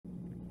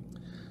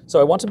So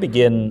I want to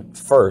begin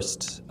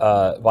first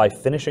by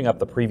finishing up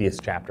the previous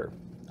chapter.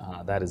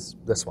 That is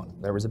this one.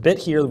 There was a bit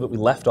here that we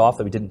left off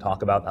that we didn't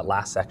talk about, that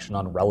last section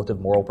on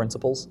relative moral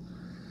principles.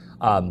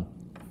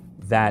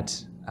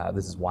 This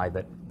is why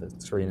the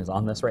screen is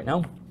on this right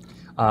now.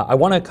 I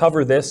want to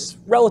cover this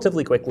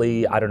relatively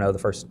quickly, I don't know, the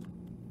first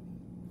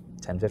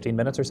 10, 15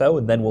 minutes or so,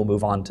 and then we'll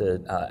move on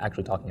to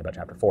actually talking about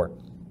chapter 4.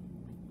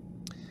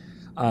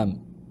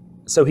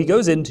 So he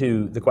goes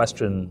into the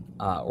question,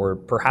 or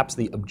perhaps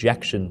the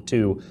objection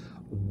to,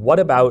 what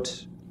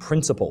about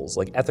principles,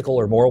 like ethical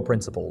or moral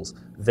principles,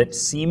 that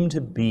seem to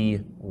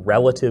be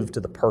relative to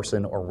the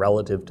person or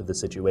relative to the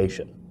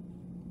situation?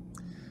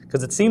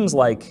 Because it seems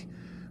like,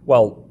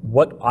 well,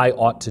 what I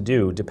ought to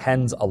do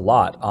depends a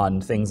lot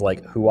on things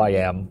like who I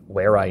am,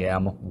 where I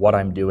am, what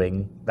I'm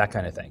doing, that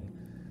kind of thing.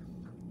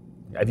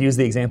 I've used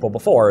the example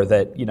before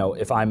that, you know,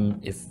 if I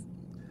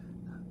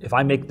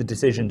make the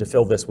decision to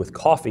fill this with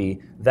coffee,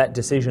 that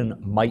decision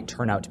might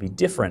turn out to be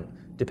different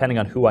depending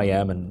on who I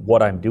am and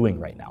what I'm doing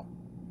right now.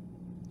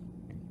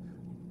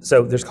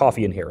 So there's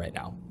coffee in here right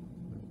now.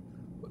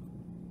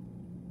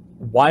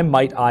 Why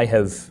might I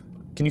have,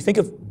 can you think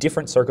of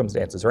different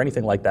circumstances or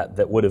anything like that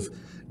that would have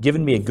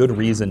given me a good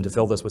reason to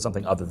fill this with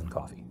something other than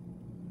coffee?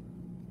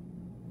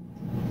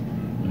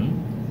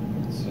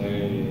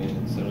 Say,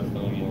 instead of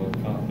filling it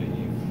with coffee,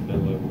 you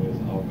fill it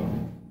with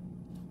alcohol.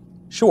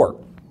 Sure.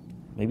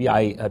 Maybe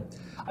I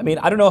mean,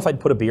 I don't know if I'd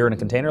put a beer in a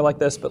container like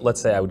this, but let's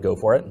say I would go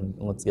for it, and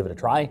let's give it a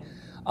try.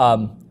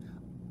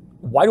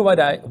 Why would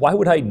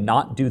I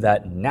not do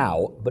that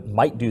now, but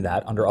might do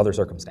that under other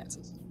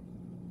circumstances?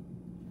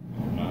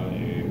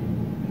 You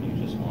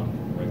just want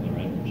regular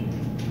energy.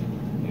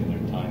 The other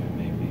time it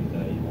may be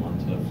that you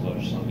want to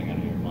flush something out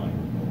of your mind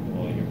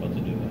while you're about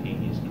to do a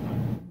heinous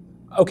crime.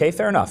 Okay,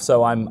 fair enough.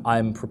 So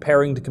I'm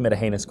preparing to commit a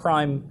heinous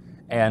crime,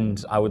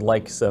 and I would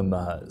like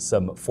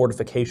some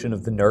fortification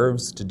of the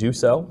nerves to do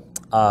so.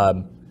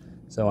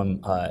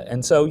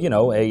 So you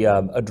know,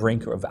 a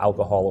drink of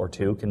alcohol or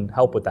two can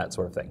help with that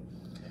sort of thing.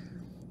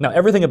 Now,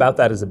 everything about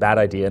that is a bad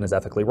idea and is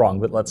ethically wrong,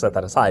 but let's set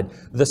that aside.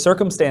 The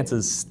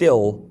circumstances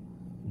still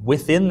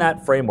within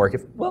that framework,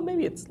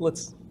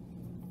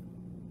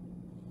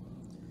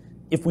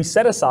 if we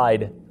set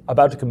aside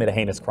about to commit a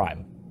heinous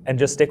crime and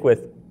just stick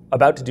with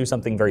about to do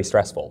something very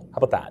stressful, how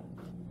about that?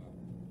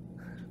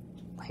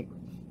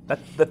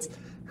 That's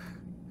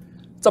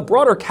a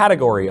broader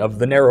category of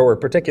the narrower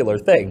particular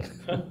thing,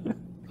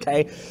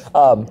 okay?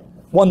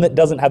 One that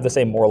doesn't have the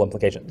same moral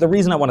implication. The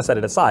reason I want to set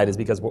it aside is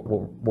because what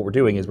we're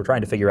doing is we're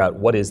trying to figure out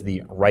what is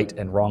the right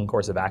and wrong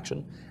course of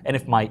action. And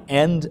if my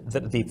end,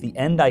 if the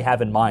end I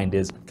have in mind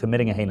is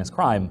committing a heinous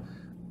crime,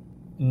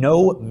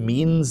 no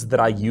means that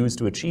I use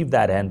to achieve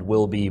that end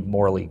will be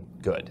morally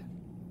good,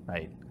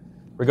 right?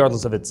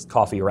 Regardless if it's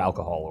coffee or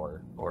alcohol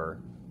or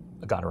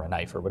a gun or a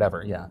knife or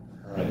whatever, yeah.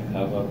 All right,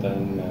 how about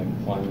then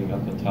climbing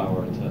up a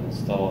tower to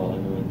install a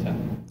new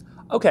antenna?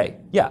 Okay,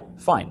 yeah,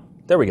 fine,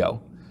 there we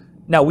go.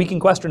 Now, we can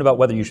question about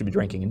whether you should be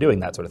drinking and doing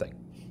that sort of thing.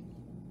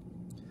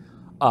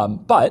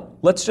 But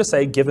let's just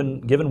say,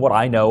 given what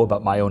I know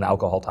about my own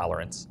alcohol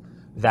tolerance,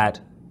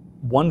 that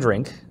one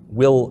drink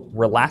will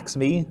relax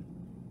me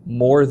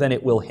more than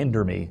it will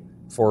hinder me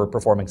for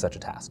performing such a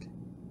task.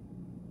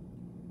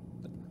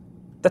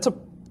 That's a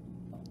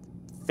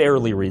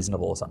fairly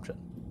reasonable assumption.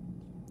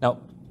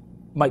 Now,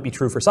 it might be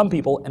true for some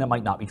people, and it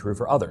might not be true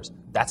for others.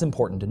 That's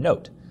important to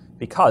note,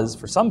 because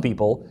for some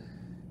people,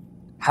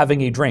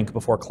 having a drink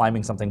before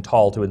climbing something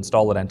tall to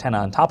install an antenna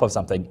on top of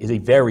something is a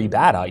very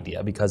bad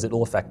idea because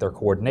it'll affect their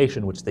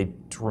coordination, which they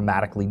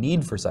dramatically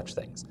need for such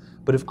things.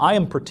 But if I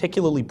am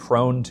particularly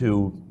prone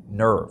to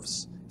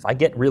nerves, if I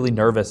get really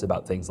nervous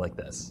about things like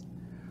this,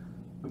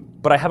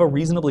 but I have a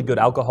reasonably good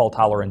alcohol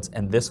tolerance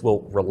and this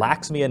will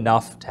relax me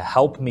enough to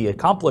help me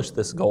accomplish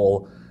this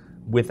goal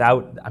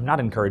without, I'm not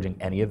encouraging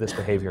any of this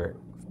behavior,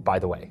 by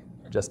the way,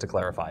 just to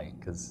clarify,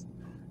 because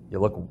you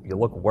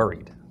look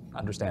worried,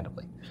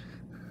 understandably.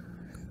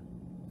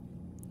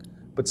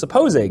 But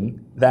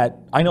supposing that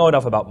I know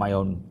enough about my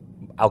own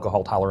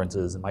alcohol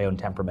tolerances and my own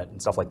temperament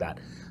and stuff like that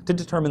to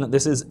determine that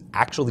this is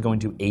actually going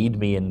to aid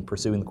me in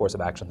pursuing the course of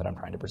action that I'm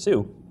trying to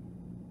pursue,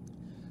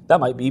 that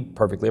might be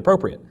perfectly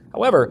appropriate.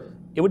 However,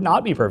 it would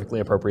not be perfectly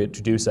appropriate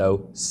to do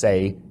so,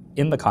 say,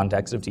 in the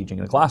context of teaching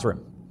in a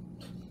classroom,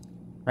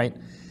 right?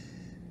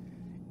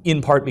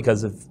 In part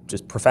because of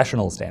just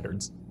professional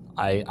standards.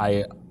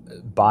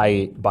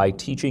 By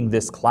teaching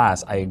this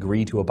class, I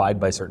agree to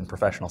abide by certain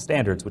professional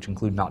standards, which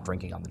include not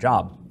drinking on the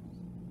job,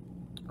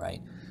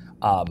 right?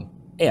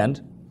 And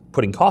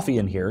putting coffee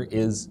in here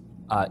is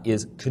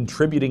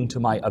contributing to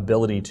my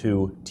ability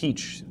to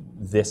teach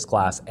this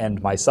class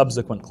and my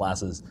subsequent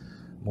classes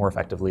more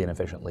effectively and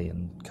efficiently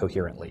and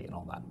coherently and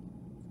all that.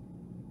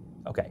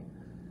 Okay,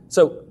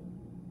 so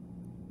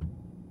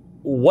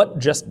what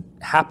just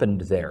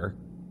happened there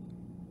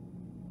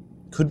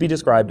could be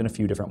described in a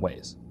few different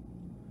ways.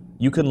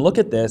 You can look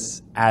at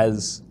this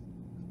as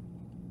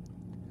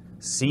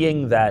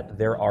seeing that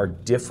there are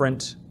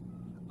different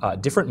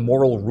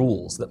moral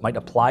rules that might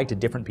apply to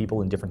different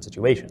people in different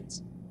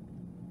situations.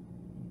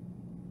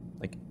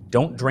 Like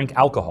don't drink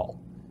alcohol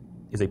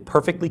is a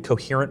perfectly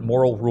coherent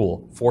moral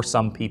rule for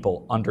some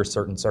people under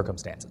certain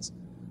circumstances.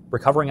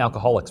 Recovering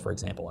alcoholics, for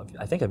example,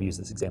 I think I've used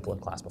this example in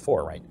class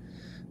before, right?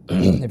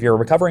 If you're a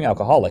recovering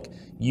alcoholic,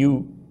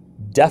 you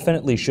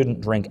definitely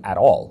shouldn't drink at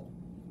all.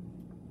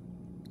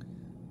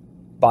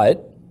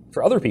 But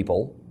for other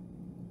people,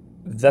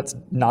 that's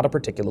not a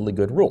particularly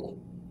good rule.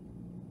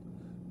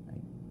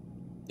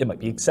 It might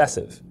be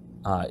excessive.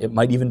 It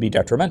might even be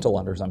detrimental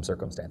under some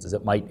circumstances.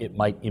 It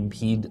might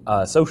impede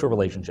social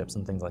relationships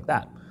and things like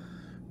that.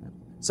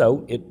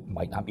 So it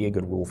might not be a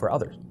good rule for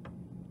others.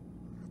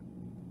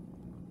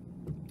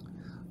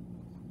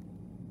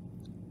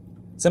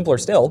 Simpler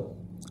still,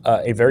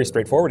 a very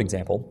straightforward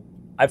example.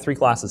 I have 3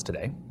 classes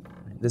today.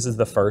 This is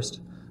the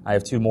first. I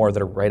have 2 more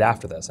that are right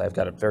after this. I've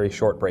got a very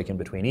short break in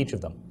between each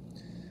of them.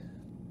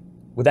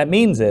 What that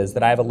means is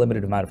that I have a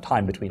limited amount of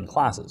time between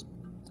classes.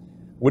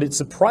 Would it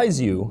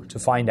surprise you to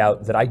find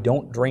out that I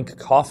don't drink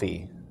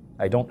coffee,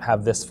 I don't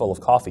have this full of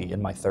coffee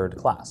in my 3rd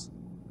class?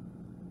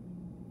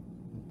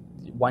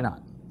 Why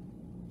not?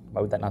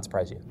 Why would that not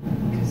surprise you?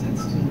 Because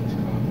that's too much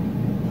coffee.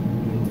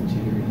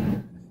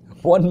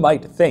 One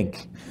might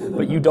think,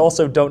 but you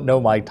also don't know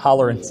my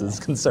tolerances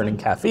concerning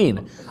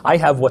caffeine. I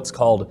have what's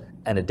called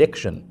an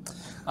addiction.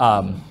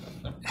 I'm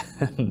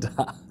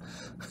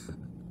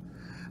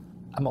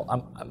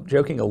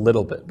joking a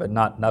little bit, but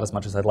not as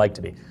much as I'd like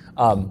to be.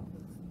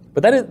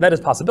 But that is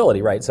a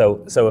possibility, right?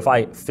 So if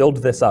I filled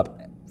this up,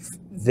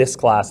 this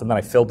class, and then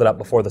I filled it up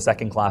before the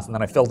 2nd class, and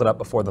then I filled it up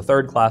before the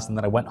 3rd class, and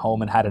then I went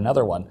home and had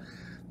another one,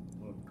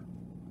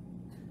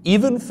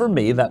 even for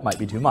me, that might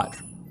be too much.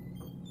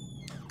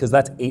 Because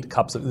that's 8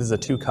 cups this is a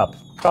 2-cup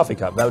coffee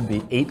cup. That would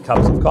be 8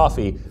 cups of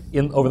coffee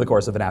over the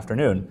course of an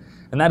afternoon.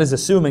 And that is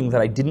assuming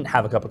that I didn't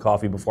have a cup of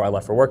coffee before I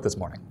left for work this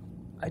morning.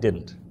 I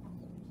didn't.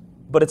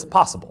 But it's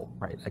possible,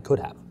 right? I could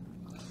have.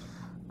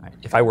 Right.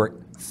 If I were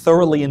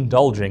thoroughly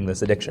indulging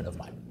this addiction of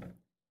mine.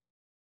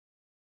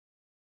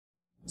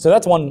 So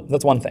that's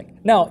one thing.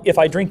 Now, if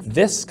I drink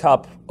this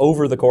cup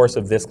over the course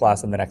of this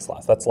class and the next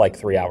class, that's like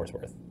 3 hours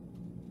worth.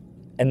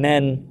 And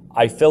then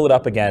I fill it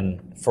up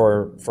again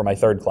for my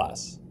 3rd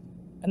class,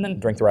 and then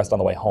drink the rest on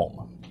the way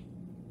home.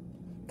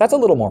 That's a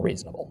little more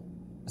reasonable.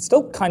 It's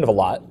still kind of a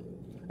lot.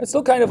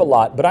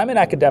 But I'm an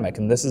academic,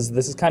 and this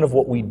is kind of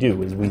what we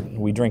do, is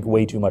we drink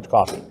way too much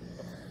coffee.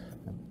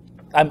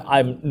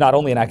 I'm not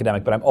only an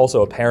academic, but I'm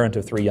also a parent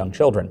of 3 young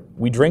children.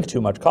 We drink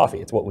too much coffee.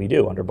 It's what we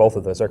do under both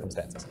of those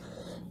circumstances.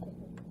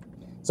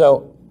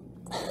 So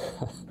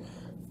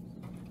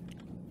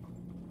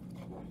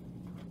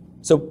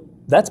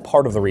that's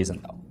part of the reason,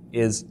 though,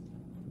 is,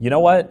 you know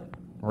what?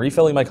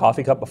 Refilling my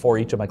coffee cup before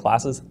each of my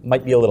classes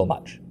might be a little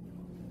much.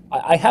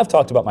 I have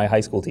talked about my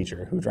high school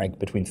teacher who drank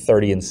between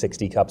 30 and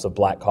 60 cups of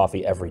black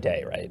coffee every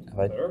day, right? Have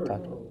I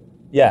talked?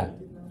 Yeah.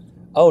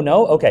 Oh,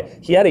 no? Okay.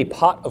 He had a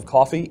pot of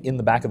coffee in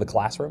the back of the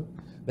classroom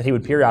that he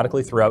would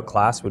periodically throughout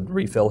class would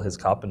refill his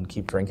cup and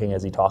keep drinking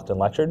as he talked and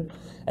lectured.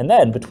 And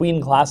then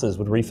between classes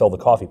would refill the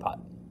coffee pot.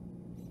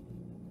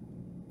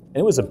 And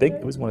it was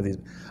one of these,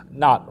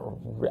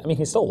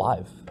 he's still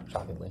alive,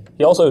 shockingly.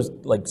 He also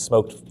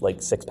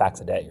smoked 6 packs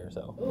a day or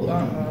so. Oh,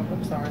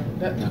 I'm sorry.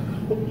 That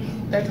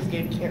just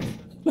gave cancer.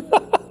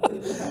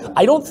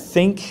 I don't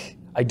think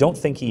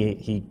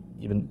he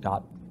even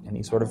got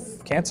any sort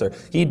of cancer.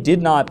 He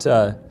did not.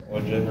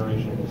 What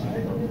generation was he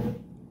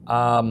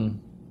from?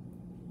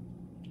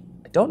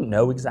 I don't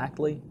know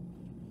exactly.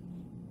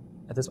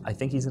 I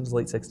think he's in his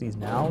late 60s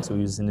now, so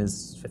he was in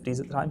his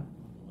 50s at the time.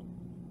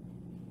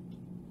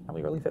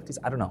 Probably early 50s.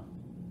 I don't know.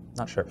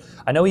 Not sure.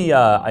 I know he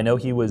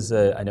was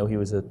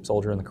a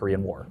soldier in the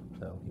Korean War,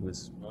 so he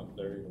was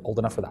old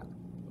enough for that.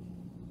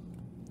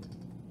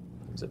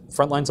 He was a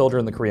frontline soldier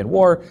in the Korean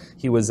War.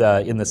 He was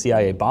in the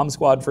CIA bomb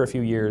squad for a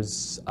few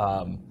years.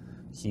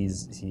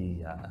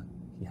 He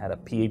had a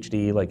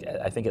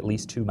PhD, I think at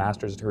least 2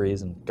 master's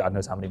degrees, and God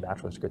knows how many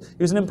bachelor's degrees.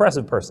 He was an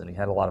impressive person. He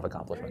had a lot of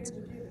accomplishments.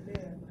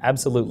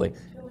 Absolutely.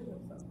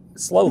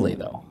 Slowly,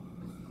 though.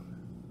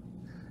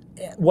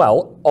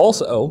 Well,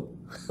 also,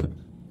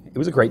 he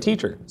was a great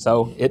teacher,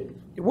 so it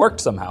worked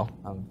somehow.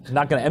 I'm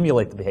not going to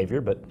emulate the behavior,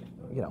 but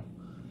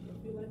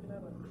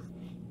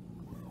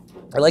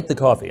I like the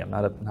coffee. I'm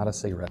not a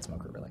cigarette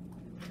smoker, really.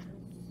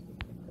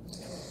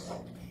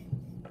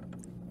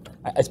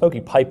 I smoke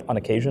a pipe on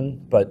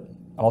occasion, but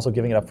I'm also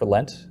giving it up for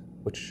Lent,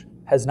 which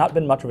has not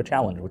been much of a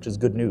challenge, which is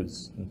good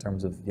news in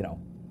terms of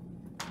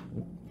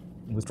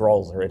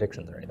withdrawals or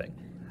addictions or anything.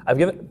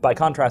 By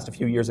contrast, a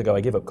few years ago,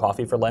 I gave up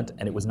coffee for Lent,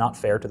 and it was not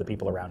fair to the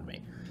people around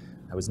me.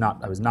 I was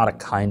not a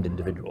kind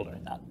individual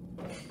during that.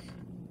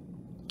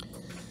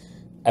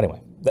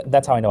 Anyway,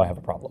 that's how I know I have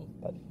a problem,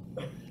 but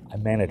I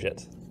manage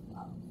it.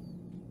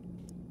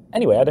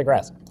 Anyway, I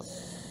digress.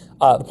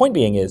 The point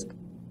being is,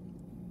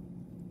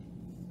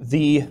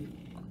 the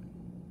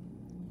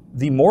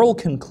moral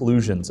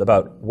conclusions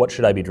about what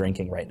should I be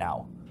drinking right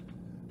now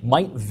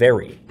might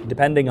vary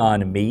depending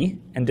on me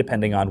and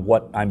depending on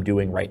what I'm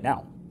doing right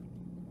now.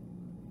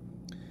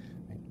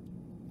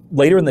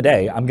 Later in the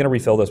day, I'm going to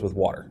refill this with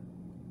water.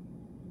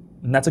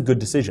 And that's a good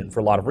decision for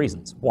a lot of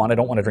reasons. One, I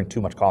don't want to drink too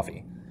much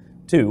coffee.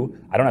 2,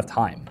 I don't have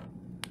time.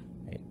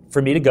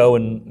 For me to go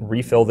and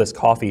refill this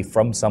coffee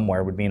from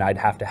somewhere would mean I'd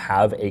have to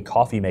have a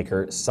coffee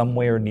maker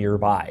somewhere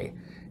nearby.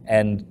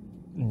 And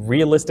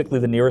realistically,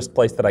 the nearest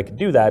place that I could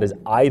do that is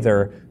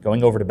either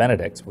going over to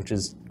Benedict's, which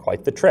is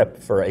quite the trip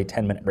for a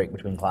 10-minute break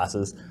between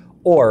classes,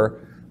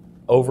 or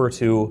over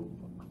to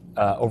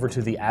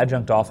the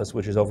adjunct office,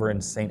 which is over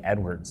in St.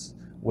 Edward's,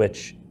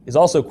 which is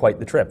also quite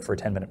the trip for a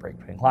 10-minute break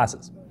between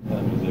classes.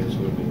 Benedict's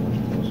would be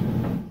much closer.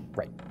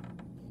 Right.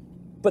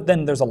 But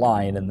then there's a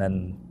line, and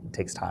then it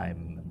takes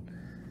time.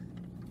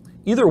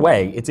 Either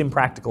way, it's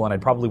impractical, and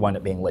I'd probably wind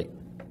up being late.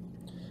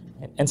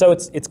 And so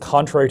it's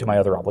contrary to my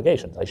other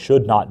obligations. I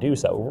should not do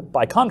so.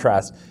 By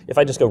contrast, if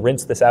I just go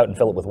rinse this out and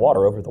fill it with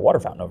water over at the water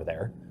fountain over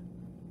there,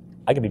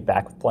 I could be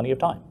back with plenty of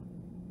time.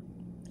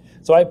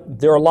 So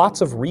there are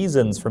lots of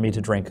reasons for me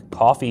to drink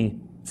coffee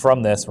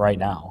from this right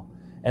now,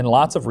 and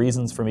lots of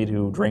reasons for me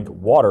to drink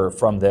water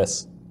from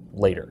this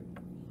later.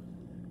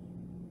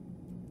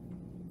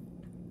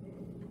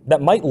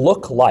 That might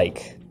look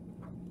like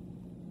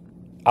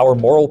our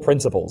moral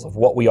principles of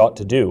what we ought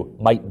to do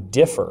might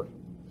differ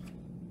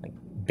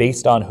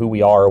based on who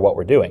we are or what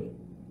we're doing.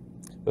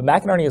 But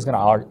McInerny is going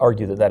to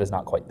argue that that is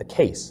not quite the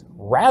case.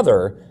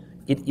 Rather,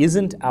 it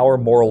isn't our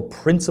moral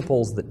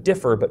principles that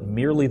differ, but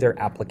merely their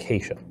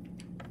application.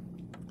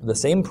 The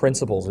same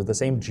principles or the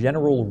same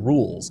general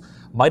rules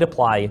might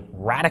apply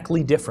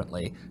radically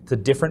differently to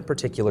different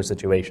particular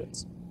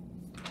situations.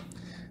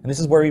 And this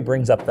is where he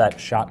brings up that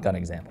shotgun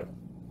example,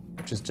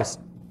 which is just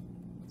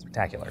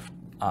spectacular.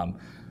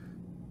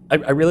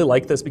 I really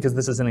like this because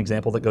this is an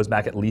example that goes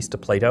back at least to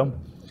Plato.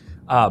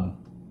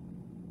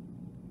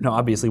 No,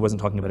 obviously he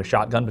wasn't talking about a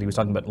shotgun, but he was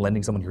talking about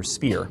lending someone your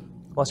spear.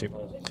 Bless you.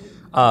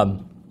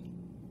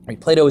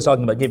 Plato was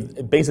talking about,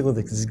 gave basically the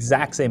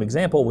exact same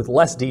example with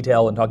less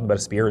detail and talking about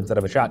a spear instead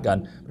of a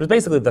shotgun, but it's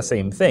basically the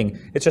same thing.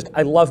 It's just,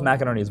 I love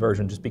McInerny's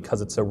version just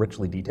because it's so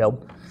richly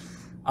detailed.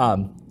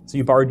 So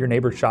you borrowed your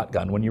neighbor's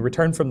shotgun. When you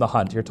return from the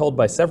hunt, you're told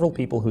by several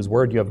people whose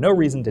word you have no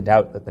reason to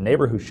doubt that the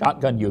neighbor whose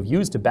shotgun you have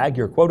used to bag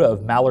your quota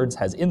of mallards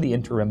has in the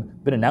interim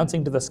been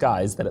announcing to the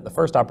skies that at the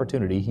first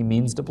opportunity he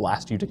means to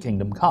blast you to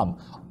kingdom come.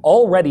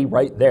 Already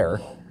right there,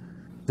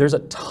 there's a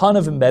ton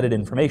of embedded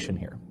information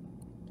here.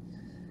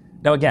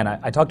 Now again,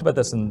 I talked about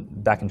this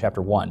back in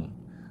chapter 1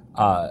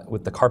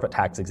 with the carpet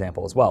tax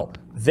example as well.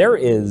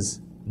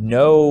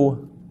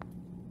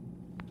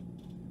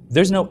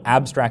 There's no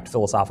abstract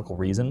philosophical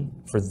reason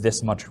for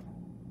this much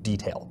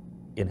detail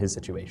in his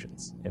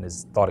situations, in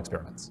his thought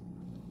experiments.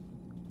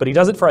 But he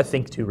does it for, I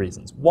think, 2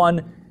 reasons.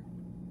 One,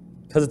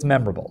 because it's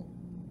memorable.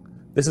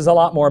 This is a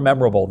lot more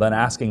memorable than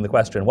asking the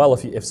question, well,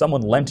 if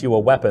someone lent you a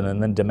weapon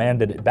and then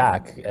demanded it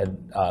back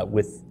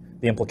with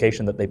the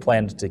implication that they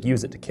planned to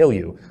use it to kill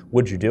you,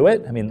 would you do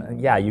it? I mean,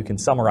 yeah, you can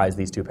summarize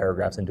these 2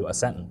 paragraphs into a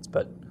sentence,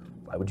 but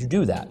why would you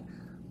do that?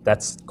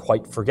 That's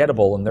quite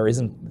forgettable, and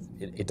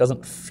it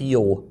doesn't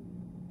feel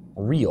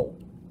real.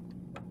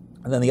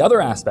 And then the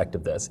other aspect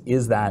of this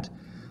is that,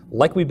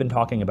 like we've been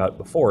talking about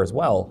before as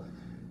well,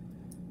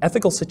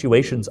 ethical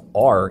situations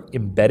are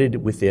embedded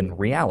within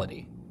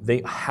reality.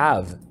 They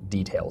have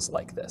details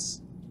like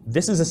this.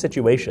 This is a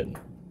situation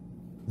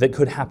that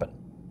could happen.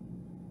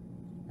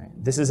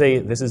 This is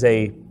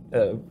a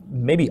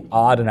maybe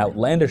odd and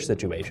outlandish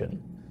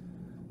situation,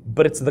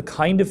 but it's the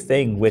kind of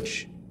thing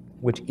which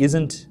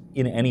isn't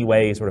in any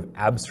way sort of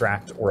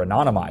abstract or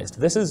anonymized.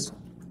 This is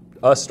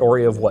a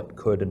story of what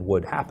could and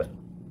would happen.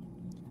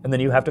 And then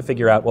you have to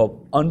figure out,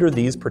 well, under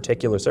these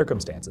particular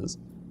circumstances,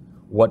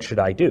 what should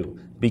I do?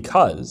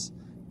 Because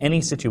any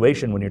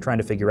situation when you're trying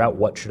to figure out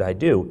what should I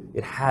do,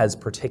 it has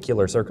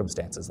particular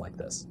circumstances like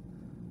this.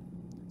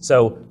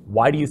 So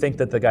why do you think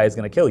that the guy is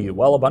going to kill you?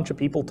 Well, a bunch of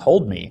people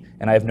told me,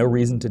 and I have no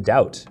reason to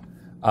doubt.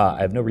 I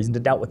have no reason to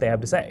doubt what they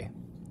have to say.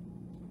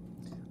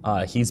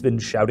 He's been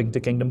shouting to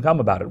Kingdom Come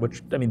about it,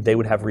 which, I mean, they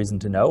would have reason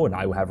to know, and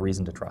I would have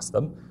reason to trust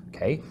them.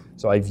 Okay,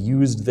 so I've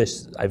used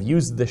this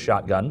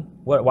shotgun.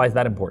 Why is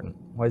that important?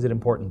 Why is it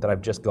important that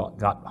I've just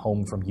got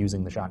home from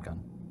using the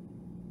shotgun?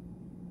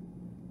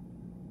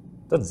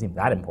 Doesn't seem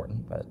that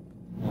important, but.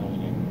 Well,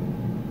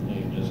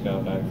 you just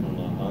got back from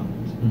the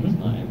hunt. He's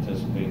not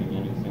anticipating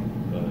anything,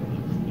 but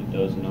he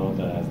does know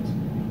that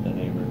the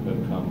neighbor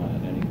could come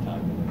at any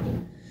time of the day.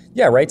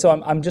 Yeah, right. So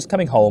I'm just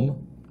coming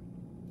home.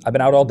 I've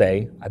been out all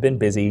day. I've been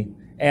busy,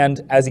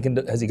 and as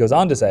he goes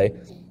on to say,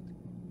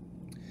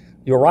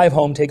 you arrive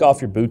home, take off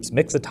your boots,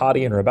 mix a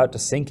toddy, and are about to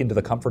sink into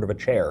the comfort of a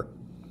chair.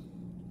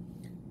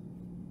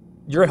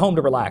 You're at home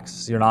to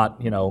relax. You're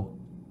not,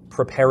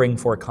 preparing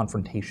for a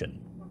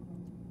confrontation,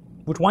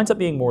 which winds up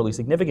being morally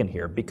significant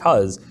here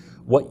because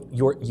what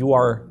you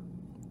are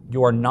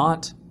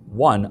not,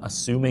 one,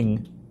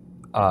 assuming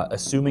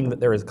that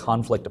there is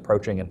conflict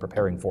approaching and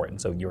preparing for it, and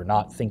so you're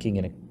not thinking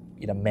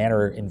in a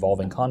manner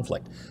involving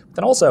conflict. But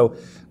then also,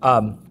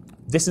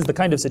 this is the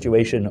kind of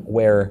situation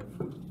where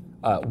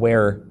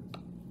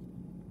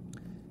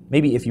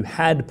maybe if you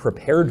had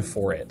prepared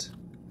for it,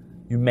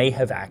 you may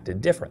have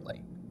acted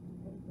differently.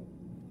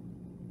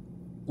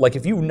 Like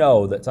if you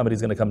know that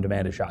somebody's going to come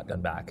demand a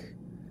shotgun back,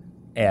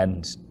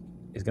 and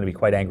is going to be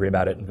quite angry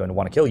about it and going to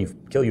want to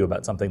kill you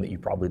about something that you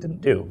probably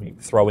didn't do,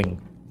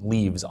 throwing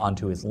leaves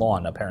onto his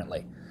lawn,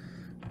 apparently.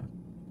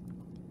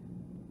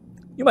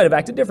 You might have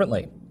acted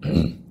differently.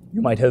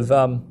 You might have,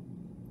 I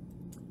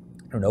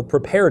don't know,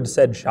 prepared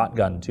said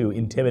shotgun to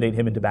intimidate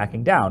him into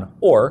backing down.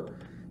 Or,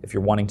 if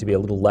you're wanting to be a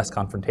little less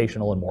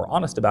confrontational and more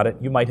honest about it,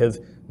 you might have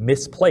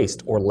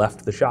misplaced or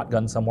left the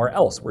shotgun somewhere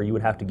else where you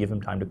would have to give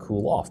him time to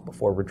cool off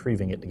before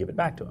retrieving it to give it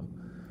back to him.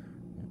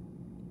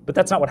 But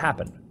that's not what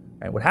happened.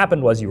 Right? What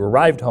happened was you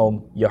arrived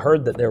home, you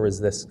heard that there was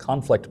this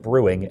conflict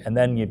brewing, and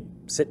then you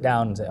sit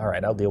down and say, all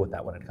right, I'll deal with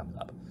that when it comes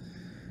up,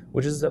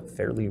 which is a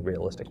fairly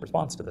realistic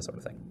response to this sort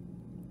of thing.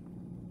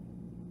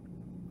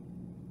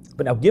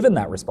 But now, given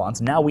that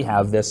response, now we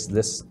have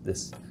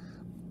this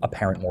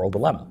apparent moral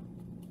dilemma.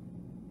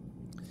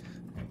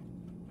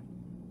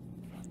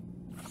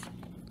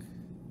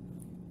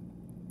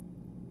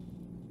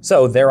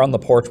 So there on the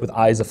porch with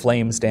eyes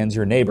aflame stands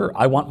your neighbor.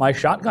 I want my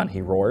shotgun,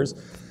 he roars.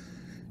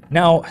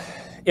 Now,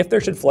 if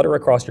there should flutter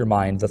across your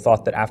mind the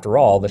thought that after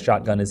all, the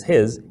shotgun is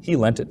his, he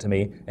lent it to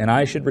me, and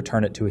I should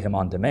return it to him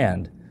on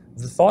demand,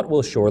 the thought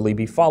will surely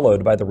be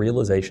followed by the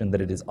realization that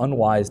it is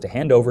unwise to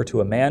hand over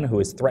to a man who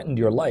has threatened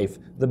your life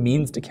the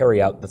means to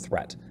carry out the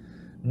threat,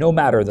 no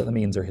matter that the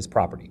means are his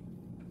property.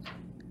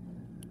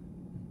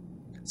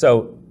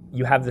 So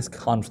you have this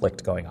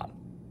conflict going on.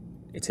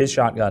 It's his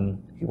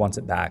shotgun, he wants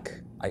it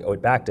back, I owe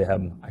it back to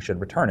him, I should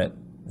return it.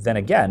 Then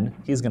again,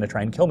 he's going to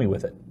try and kill me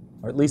with it,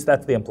 or at least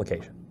that's the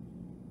implication.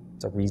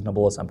 It's a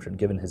reasonable assumption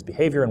given his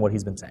behavior and what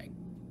he's been saying.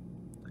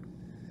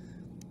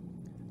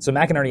 So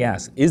McInerny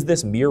asks, is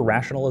this mere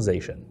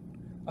rationalization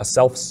a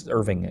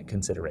self-serving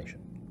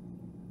consideration?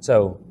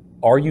 So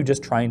are you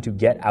just trying to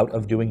get out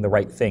of doing the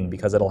right thing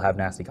because it'll have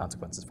nasty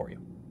consequences for you?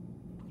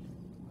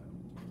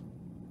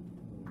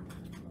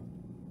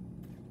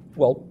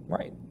 Well,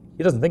 right.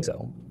 He doesn't think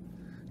so.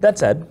 That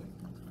said,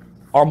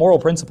 our moral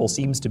principle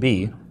seems to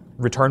be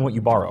return what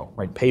you borrow,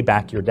 right? Pay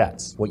back your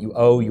debts. What you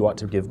owe, you ought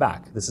to give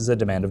back. This is a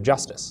demand of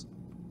justice.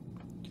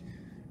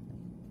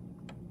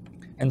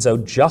 And so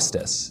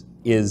justice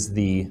is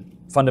the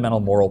fundamental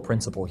moral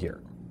principle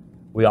here.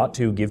 We ought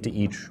to give to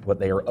each what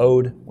they are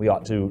owed. We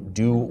ought to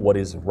do what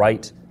is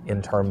right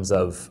in terms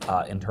of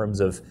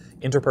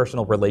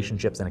interpersonal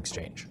relationships and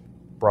exchange,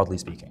 broadly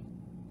speaking.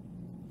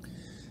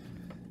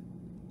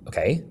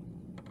 Okay.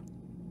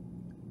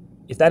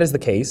 If that is the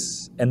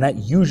case, and that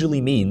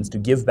usually means to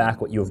give back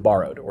what you have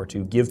borrowed, or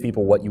to give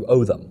people what you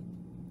owe them,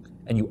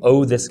 and you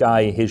owe this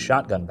guy his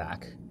shotgun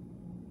back,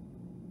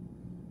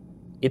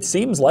 it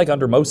seems like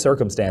under most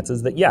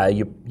circumstances that, yeah,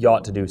 you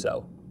ought to do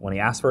so. When he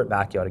asks for it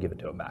back, you ought to give it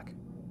to him back.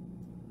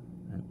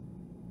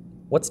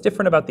 What's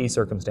different about these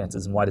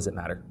circumstances, and why does it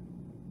matter?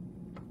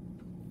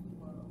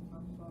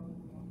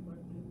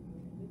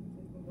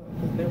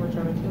 They were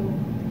trying to kill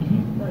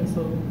him. Right,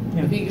 so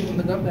if he gives him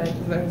the gun back,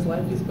 is that his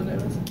life he's put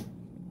at risk?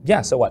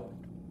 Yeah, so what?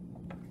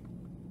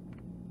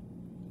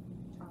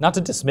 Not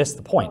to dismiss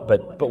the point,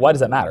 but why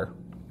does that matter?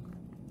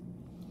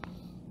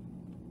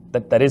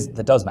 That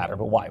does matter,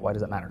 but why? Why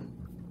does that matter?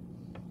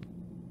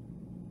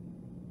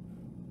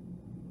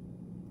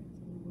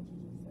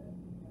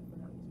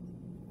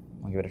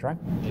 Want to give it a try?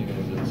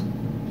 Because it's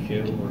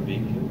kill or be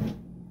killed?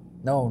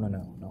 No.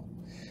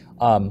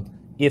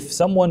 If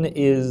someone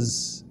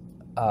is,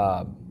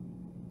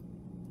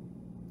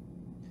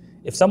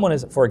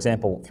 for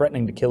example,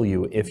 threatening to kill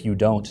you if you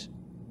don't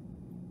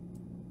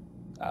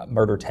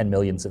murder 10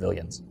 million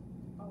civilians,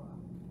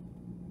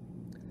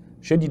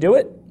 should you do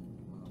it?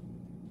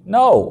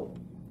 No.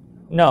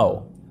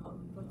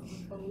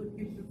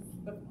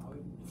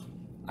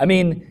 I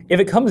mean, if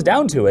it comes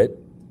down to it,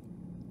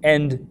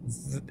 and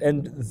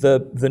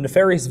the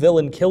nefarious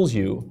villain kills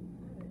you,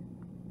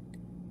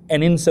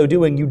 and in so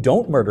doing you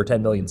don't murder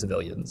 10 million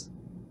civilians,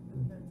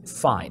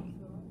 fine.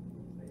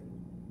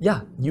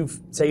 Yeah, you've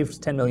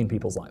saved 10 million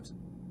people's lives.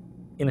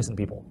 Innocent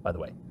people, by the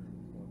way.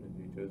 What if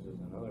he chooses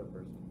another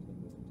person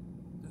to do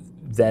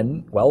it?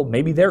 Then, well,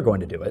 maybe they're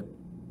going to do it,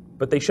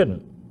 but they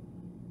shouldn't.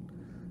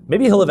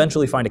 Maybe he'll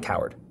eventually find a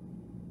coward.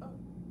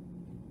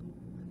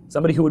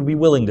 Somebody who would be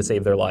willing to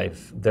save their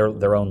life,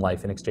 their own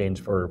life, in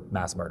exchange for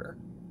mass murder.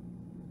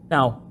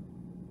 Now,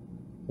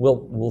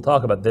 we'll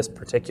talk about this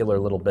particular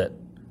little bit,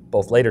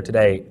 both later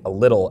today, a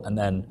little, and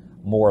then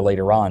more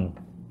later on,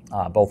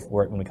 both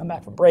when we come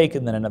back from break,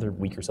 and then another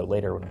week or so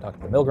later when we talk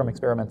about the Milgram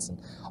experiments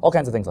and all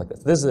kinds of things like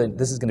this.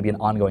 This is going to be an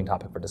ongoing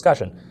topic for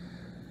discussion.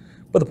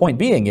 But the point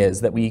being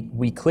is that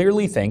we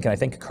clearly think, and I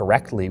think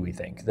correctly we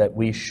think, that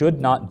we should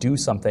not do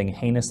something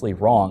heinously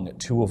wrong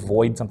to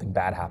avoid something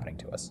bad happening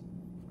to us.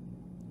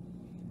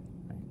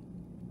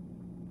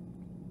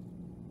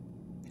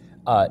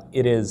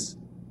 It is,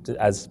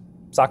 as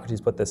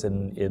Socrates put this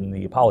in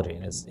the Apology,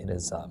 in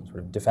his sort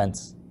of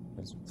defense,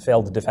 his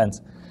failed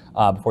defense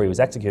before he was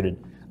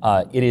executed,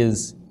 it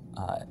is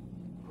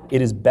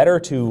better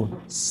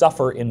to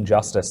suffer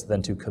injustice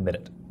than to commit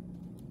it.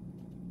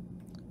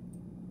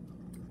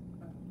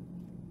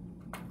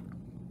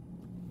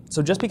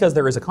 So just because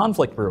there is a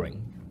conflict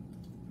brewing,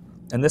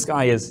 and this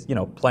guy is,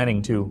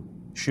 planning to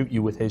shoot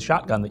you with his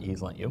shotgun that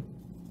he's lent you,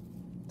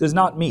 does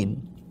not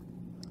mean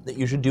that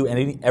you should do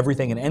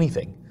everything and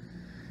anything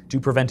to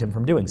prevent him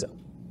from doing so.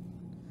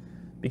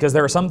 Because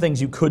there are some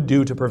things you could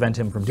do to prevent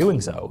him from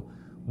doing so,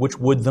 which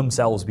would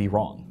themselves be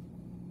wrong.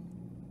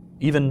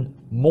 Even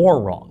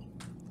more wrong.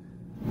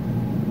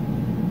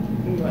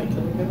 Like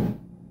killing him?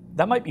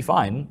 That might be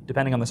fine,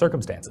 depending on the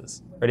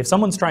circumstances. Right? If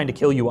someone's trying to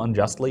kill you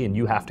unjustly and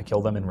you have to kill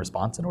them in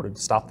response in order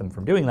to stop them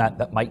from doing that,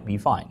 that might be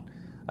fine.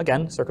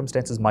 Again,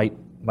 circumstances might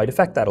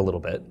affect that a little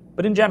bit,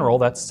 but in general,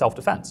 that's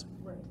self-defense.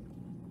 Right.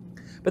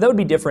 But that would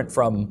be different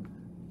from,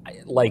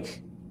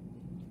 like,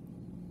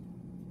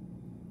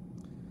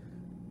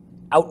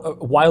 a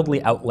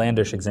wildly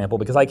outlandish example,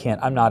 because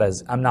I'm not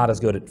as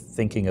good at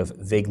thinking of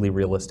vaguely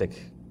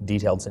realistic,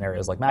 detailed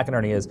scenarios like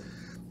McInerny is.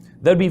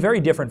 That would be very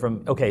different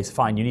from, okay,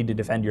 fine, you need to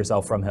defend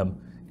yourself from him,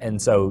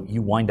 and so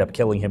you wind up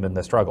killing him in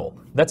the struggle.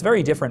 That's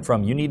very different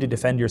from, you need to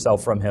defend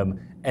yourself from him,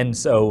 and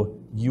so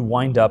you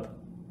wind up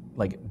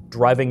like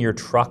driving your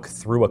truck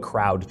through a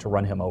crowd to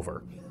run him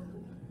over.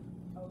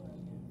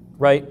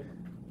 Right?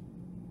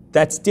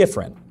 That's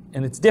different.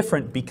 And it's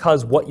different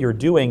because what you're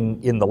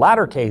doing in the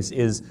latter case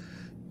is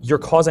you're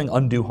causing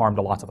undue harm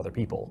to lots of other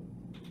people.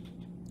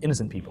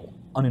 Innocent people,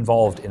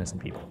 uninvolved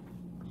innocent people.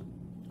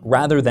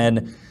 Rather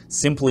than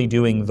simply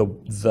doing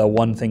the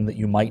one thing that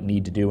you might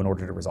need to do in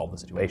order to resolve the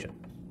situation.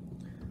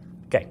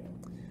 Okay.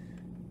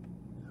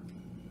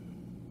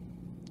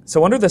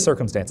 So under the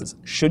circumstances,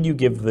 should you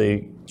give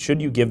the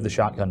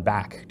shotgun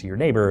back to your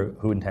neighbor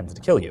who intends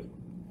to kill you?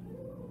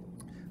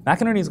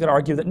 McInerny is going to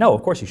argue that no,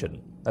 of course you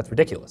shouldn't. That's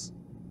ridiculous.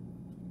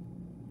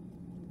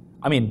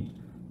 I mean,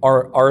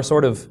 our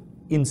sort of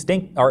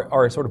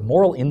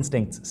moral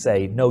instincts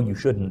say no, you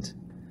shouldn't,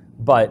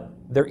 but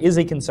there is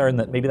a concern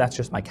that maybe that's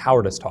just my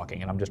cowardice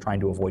talking, and I'm just trying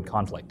to avoid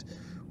conflict,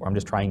 or I'm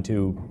just trying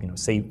to,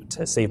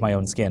 save my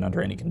own skin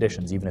under any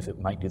conditions, even if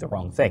it might do the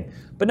wrong thing.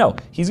 But no,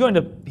 he's going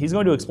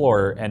to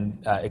explore and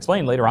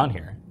explain later on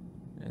here,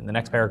 in the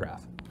next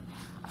paragraph.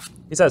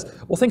 He says,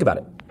 well, think about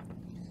it.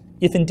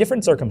 If in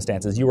different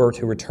circumstances you were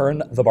to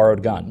return the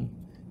borrowed gun,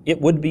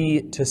 it would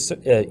be to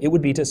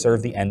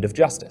serve the end of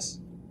justice.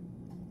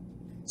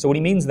 So what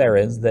he means there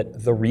is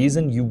that the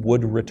reason you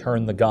would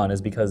return the gun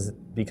is because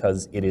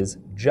it is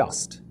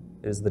just.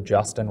 It is the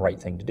just and right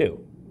thing to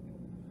do,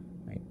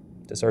 right?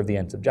 To serve the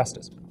ends of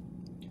justice.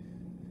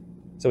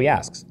 So he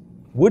asks,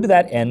 would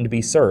that end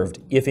be served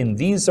if in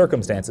these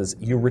circumstances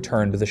you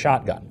returned the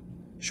shotgun?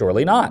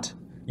 Surely not.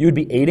 You would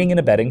be aiding and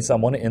abetting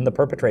someone in the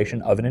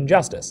perpetration of an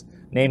injustice,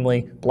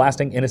 namely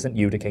blasting innocent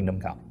you to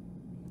kingdom come.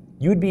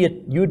 You would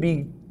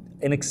be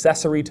an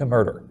accessory to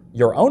murder.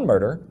 Your own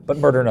murder, but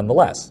murder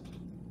nonetheless.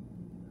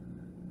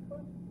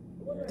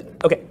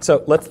 Okay,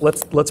 so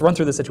let's run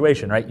through the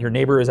situation, right? Your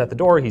neighbor is at the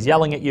door, he's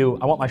yelling at you,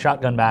 I want my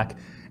shotgun back,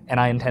 and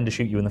I intend to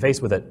shoot you in the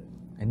face with it.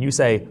 And you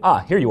say,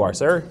 here you are,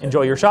 sir,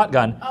 enjoy your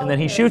shotgun, and then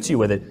he shoots you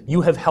with it.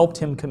 You have helped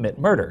him commit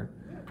murder,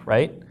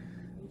 right?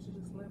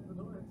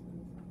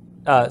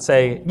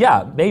 Say,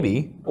 yeah,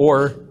 maybe,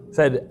 or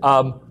said,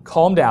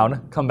 calm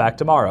down, come back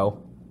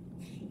tomorrow.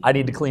 I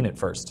need to clean it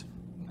first.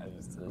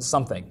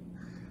 Something.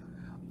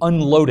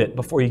 Unload it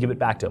before you give it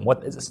back to him.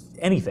 What is this?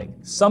 Anything,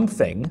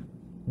 something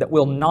that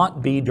will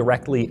not be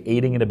directly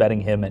aiding and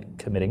abetting him at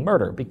committing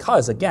murder.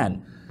 Because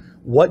again,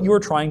 what you're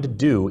trying to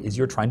do is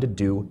you're trying to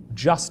do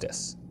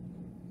justice.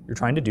 You're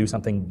trying to do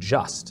something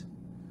just.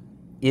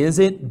 Is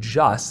it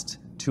just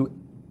to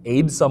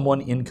aid someone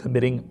in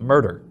committing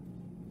murder?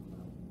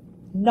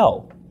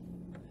 No.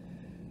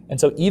 And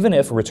so even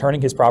if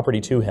returning his property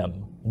to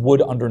him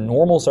would under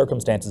normal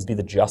circumstances be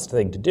the just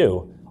thing to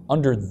do,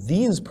 under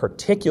these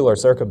particular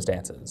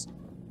circumstances,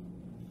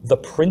 the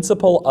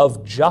principle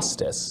of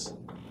justice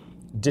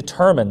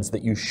determines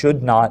that you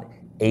should not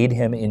aid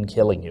him in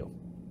killing you,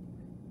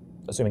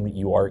 assuming that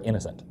you are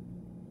innocent.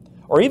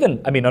 Or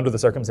even, under the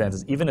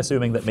circumstances, even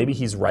assuming that maybe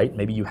he's right,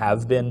 maybe you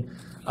have been,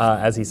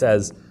 as he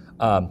says,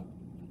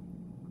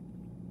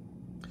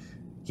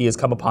 he has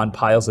come upon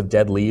piles of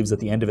dead leaves at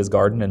the end of his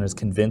garden and is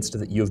convinced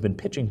that you have been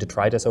pitching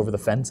detritus over the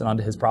fence and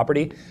onto his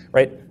property,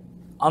 right?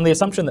 On the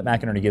assumption that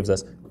McInerny gives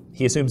us,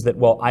 he assumes that,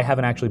 well, I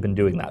haven't actually been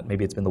doing that.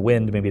 Maybe it's been the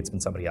wind, maybe it's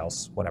been somebody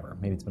else, whatever.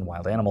 Maybe it's been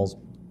wild animals.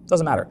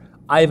 Doesn't matter.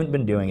 I haven't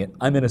been doing it.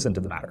 I'm innocent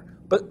of the matter.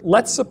 But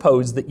let's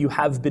suppose that you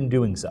have been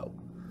doing so.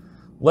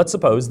 Let's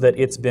suppose that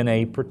it's been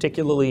a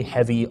particularly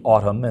heavy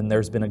autumn and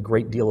there's been a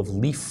great deal of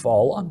leaf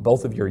fall on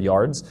both of your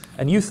yards,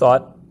 and you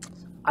thought,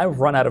 I've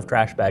run out of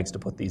trash bags to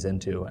put these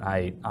into,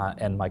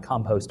 and my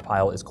compost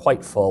pile is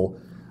quite full.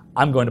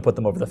 I'm going to put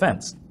them over the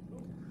fence.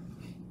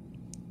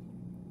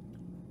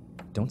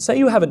 Don't say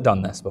you haven't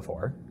done this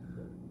before.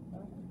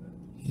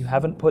 You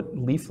haven't put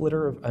leaf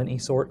litter of any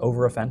sort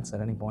over a fence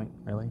at any point,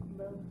 really?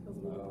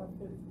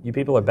 You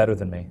people are better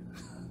than me.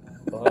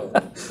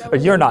 Or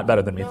you're not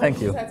better than me,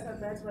 thank you.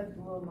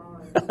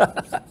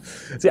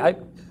 See,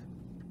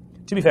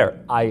 to be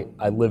fair, I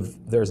live,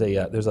 there's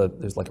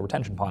like a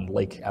retention pond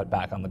lake out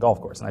back on the golf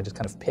course, and I just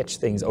kind of pitch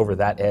things over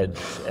that edge,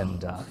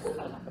 and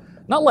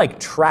not like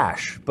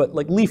trash, but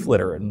like leaf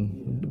litter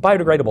and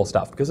biodegradable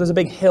stuff, because there's a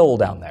big hill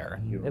down there,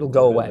 and it'll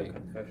go away.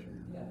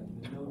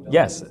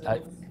 Yes,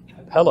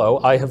 hello,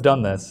 I have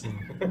done this.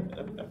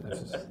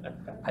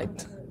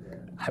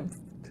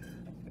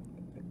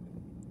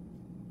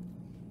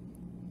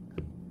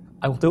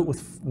 I will do it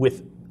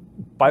with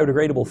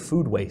biodegradable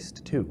food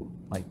waste too,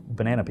 like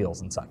banana peels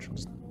and such. I'll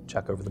just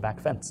check over the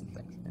back fence and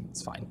things, and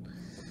it's fine.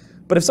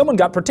 But if someone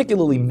got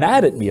particularly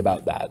mad at me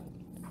about that,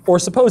 or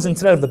suppose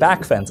instead of the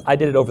back fence, I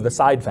did it over the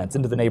side fence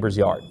into the neighbor's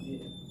yard,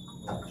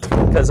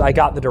 because I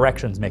got the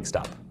directions mixed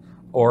up,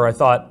 or I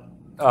thought,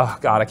 oh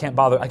God, I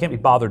can't be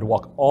bothered to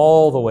walk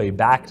all the way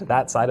back to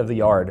that side of the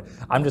yard.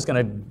 I'm just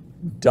going to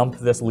dump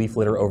this leaf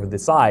litter over the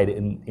side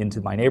into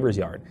my neighbor's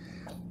yard.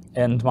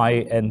 And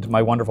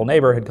my wonderful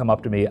neighbor had come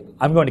up to me,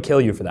 I'm going to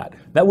kill you for that.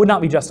 That would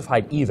not be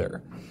justified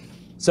either.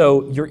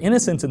 So your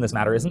innocence in this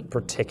matter isn't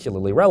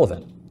particularly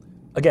relevant.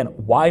 Again,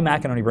 why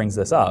McInerny brings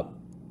this up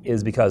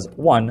is because,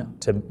 one,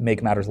 to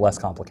make matters less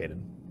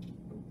complicated.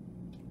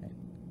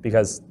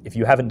 Because if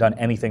you haven't done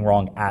anything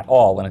wrong at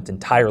all, and it's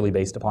entirely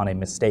based upon a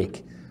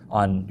mistake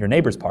on your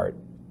neighbor's part,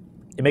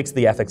 it makes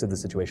the ethics of the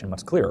situation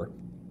much clearer.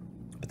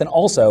 But then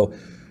also,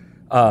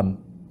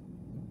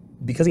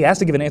 because he has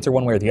to give an answer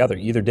one way or the other.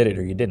 You either did it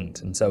or you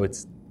didn't. And so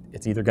it's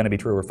either going to be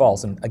true or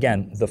false. And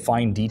again, the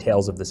fine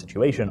details of the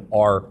situation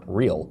are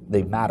real.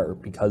 They matter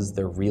because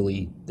there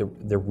really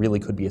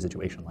could be a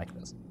situation like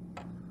this.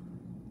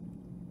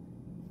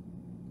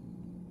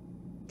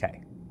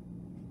 Okay.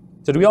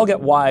 So do we all get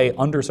why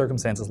under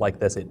circumstances like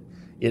this,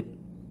 it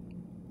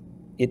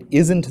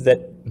isn't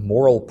that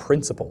moral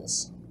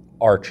principles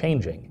are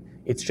changing.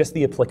 It's just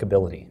the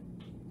applicability.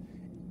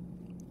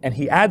 And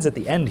he adds at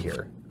the end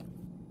here,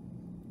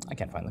 I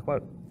can't find the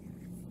quote.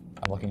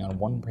 I'm looking on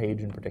one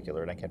page in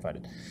particular and I can't find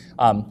it.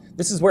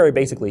 This is where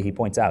basically he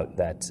points out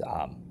that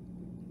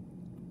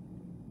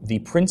the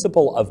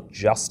principle of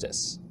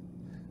justice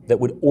that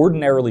would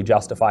ordinarily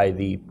justify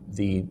the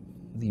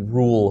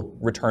rule,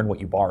 return what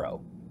you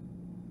borrow,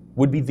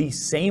 would be the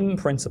same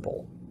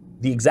principle,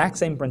 the exact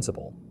same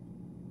principle,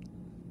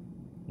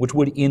 which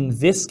would in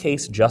this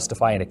case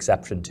justify an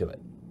exception to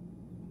it.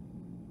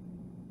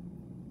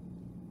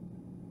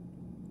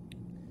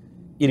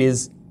 It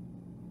is,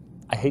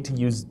 I hate to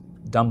use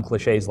dumb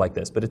cliches like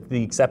this, but it's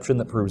the exception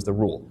that proves the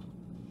rule.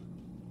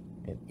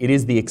 It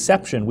is the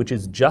exception which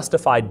is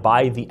justified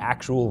by the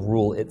actual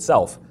rule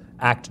itself.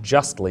 Act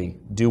justly,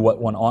 do what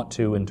one ought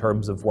to in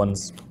terms of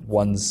one's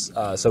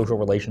social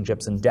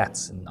relationships and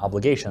debts and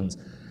obligations.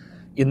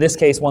 In this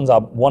case, one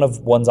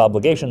of one's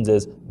obligations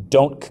is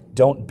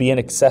don't be an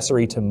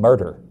accessory to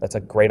murder. That's a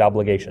great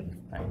obligation.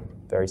 Right?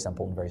 Very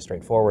simple and very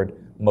straightforward,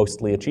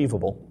 mostly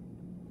achievable.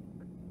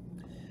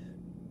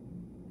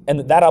 And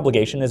that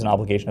obligation is an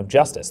obligation of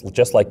justice,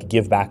 just like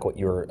give back what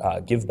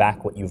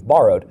you've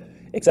borrowed,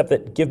 except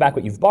that give back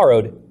what you've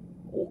borrowed,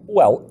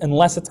 well,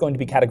 unless it's going to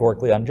be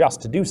categorically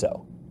unjust to do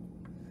so,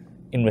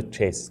 in which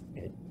case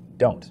it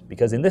don't,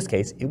 because in this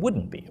case it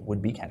wouldn't be. It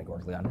would be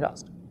categorically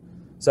unjust.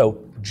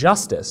 So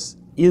justice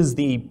is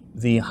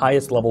the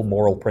highest level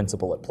moral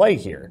principle at play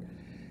here.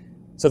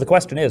 So the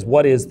question is,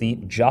 what is the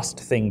just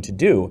thing to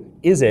do?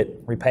 Is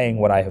it repaying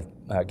what I have,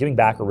 giving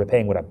back or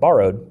repaying what I've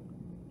borrowed?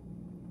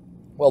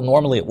 Well,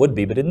 normally it would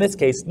be, but in this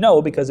case, no,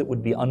 because it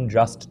would be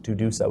unjust to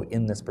do so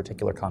in this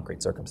particular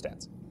concrete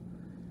circumstance.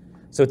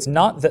 So it's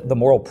not that the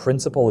moral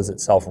principle is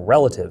itself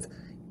relative,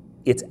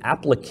 its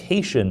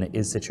application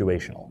is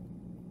situational.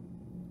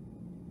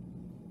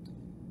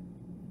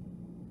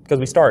 Because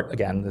we start,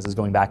 again, this is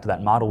going back to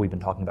that model we've been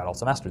talking about all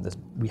semester,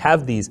 we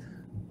have these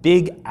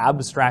big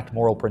abstract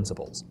moral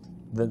principles.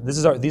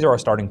 These are our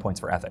starting points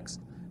for ethics.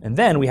 And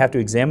then we have to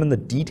examine the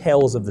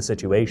details of the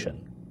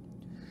situation,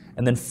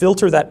 and then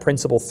filter that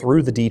principle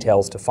through the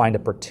details to find a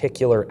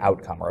particular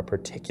outcome or a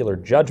particular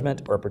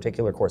judgment or a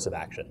particular course of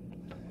action.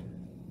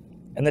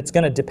 And that's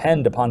going to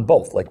depend upon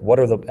both, like what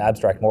are the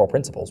abstract moral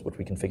principles, which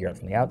we can figure out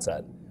from the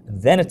outset. And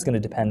then it's going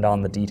to depend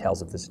on the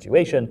details of the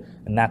situation,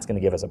 and that's going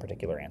to give us a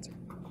particular answer.